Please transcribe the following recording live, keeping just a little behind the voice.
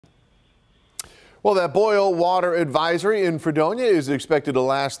Well, that boil water advisory in Fredonia is expected to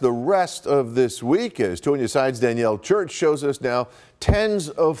last the rest of this week. As 2 on your side's Danielle Church shows us now, tens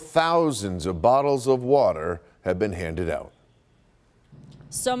of thousands of bottles of water have been handed out.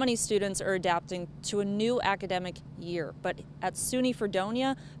 So many students are adapting to a new academic year, but at SUNY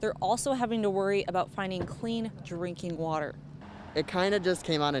Fredonia, they're also having to worry about finding clean drinking water. It kind of just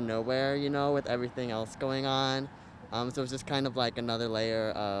came out of nowhere, you know, with everything else going on. So it's just kind of like another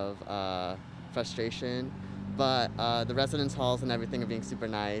layer of frustration, but the residence halls and everything are being super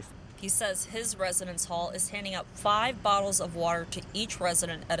nice. He says his residence hall is handing out 5 bottles of water to each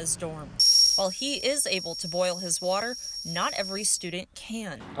resident at his dorm. While he is able to boil his water, not every student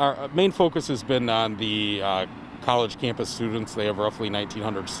can. Our main focus has been on the college campus students. They have roughly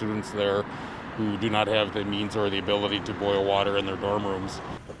 1,900 students there who do not have the means or the ability to boil water in their dorm rooms.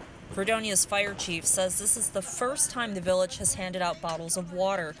 Fredonia's fire chief says this is the first time the village has handed out bottles of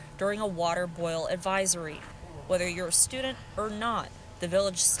water during a water boil advisory. Whether you're a student or not, the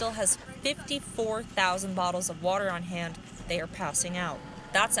village still has 54,000 bottles of water on hand they are passing out.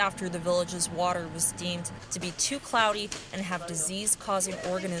 That's after the village's water was deemed to be too cloudy and have disease-causing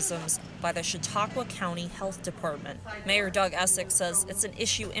organisms by the Chautauqua County Health Department. Mayor Doug Essex says it's an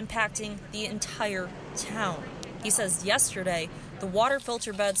issue impacting the entire town. He says yesterday, the water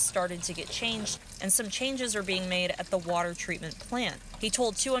filter beds started to get changed, and some changes are being made at the water treatment plant. He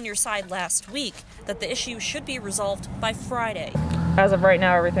told 2 on Your Side last week that the issue should be resolved by Friday. As of right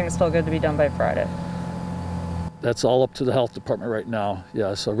now, everything's still good to be done by Friday. That's all up to the health department right now.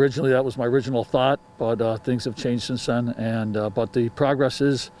 Yes, originally that was my original thought, but things have changed since then. And but the progress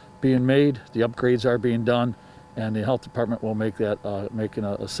is being made, the upgrades are being done, and the health department will make an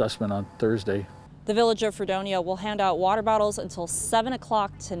assessment on Thursday. The village of Fredonia will hand out water bottles until 7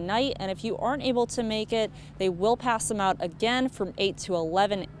 o'clock tonight, and if you aren't able to make it, they will pass them out again from 8 to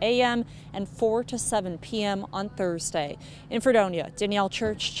 11 a.m. and 4 to 7 p.m. on Thursday. In Fredonia, Danielle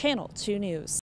Church, Channel 2 News.